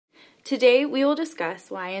Today, we will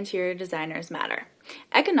discuss why interior designers matter.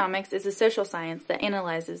 Economics is a social science that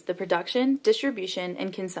analyzes the production, distribution,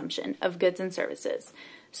 and consumption of goods and services.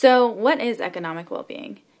 So, what is economic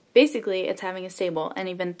well-being? Basically, it's having a stable and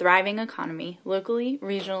even thriving economy locally,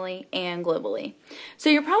 regionally, and globally. So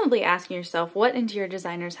you're probably asking yourself what interior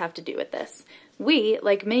designers have to do with this. We,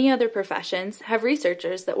 like many other professions, have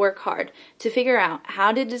researchers that work hard to figure out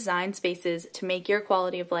how to design spaces to make your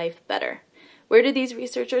quality of life better. Where do these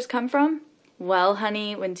researchers come from? Well,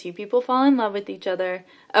 honey, when two people fall in love with each other...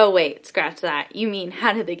 Oh, wait, scratch that. You mean,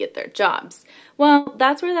 how did they get their jobs? Well,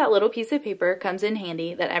 that's where that little piece of paper comes in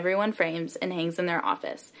handy that everyone frames and hangs in their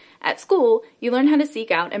office. At school, you learn how to seek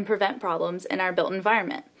out and prevent problems in our built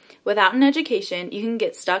environment. Without an education, you can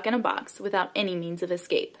get stuck in a box without any means of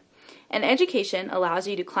escape. And education allows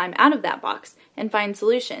you to climb out of that box and find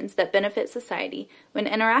solutions that benefit society when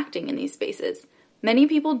interacting in these spaces. Many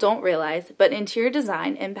people don't realize, but interior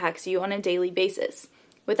design impacts you on a daily basis.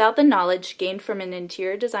 Without the knowledge gained from an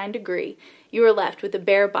interior design degree, you are left with a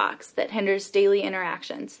bare box that hinders daily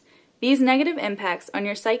interactions. These negative impacts on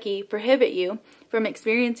your psyche prohibit you from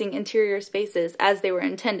experiencing interior spaces as they were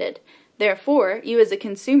intended. Therefore, you as a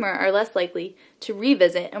consumer are less likely to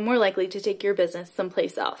revisit and more likely to take your business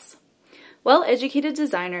someplace else. Well-educated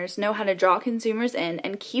designers know how to draw consumers in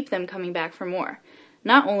and keep them coming back for more.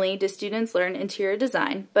 Not only do students learn interior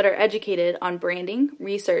design, but are educated on branding,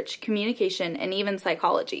 research, communication, and even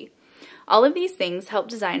psychology. All of these things help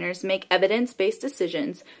designers make evidence-based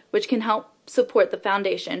decisions, which can help support the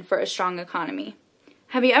foundation for a strong economy.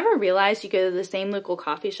 Have you ever realized you go to the same local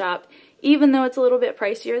coffee shop, even though it's a little bit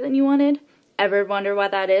pricier than you wanted? Ever wonder why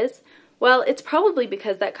that is? Well, it's probably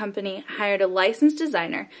because that company hired a licensed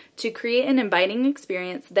designer to create an inviting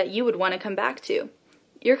experience that you would want to come back to.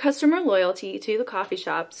 Your customer loyalty to the coffee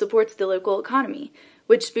shop supports the local economy,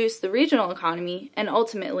 which boosts the regional economy and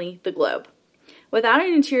ultimately the globe. Without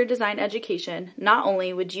an interior design education, not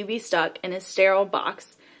only would you be stuck in a sterile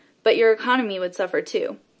box, but your economy would suffer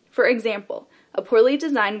too. For example, a poorly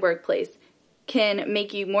designed workplace can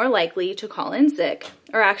make you more likely to call in sick,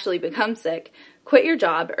 or actually become sick, quit your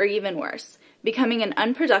job, or even worse, becoming an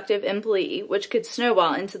unproductive employee, which could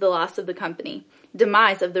snowball into the loss of the company,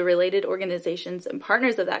 demise of the related organizations and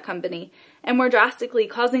partners of that company, and more drastically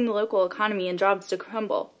causing the local economy and jobs to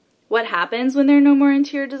crumble. What happens when there are no more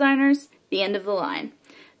interior designers? The end of the line.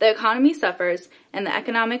 The economy suffers, and the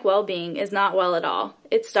economic well-being is not well at all.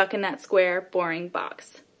 It's stuck in that square, boring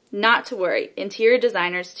box. Not to worry, interior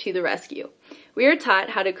designers to the rescue. We are taught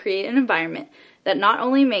how to create an environment that not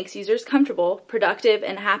only makes users comfortable, productive,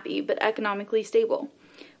 and happy, but economically stable.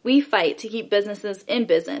 We fight to keep businesses in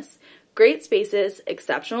business. Great spaces,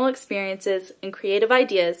 exceptional experiences, and creative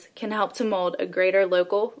ideas can help to mold a greater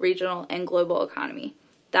local, regional, and global economy.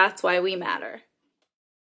 That's why we matter.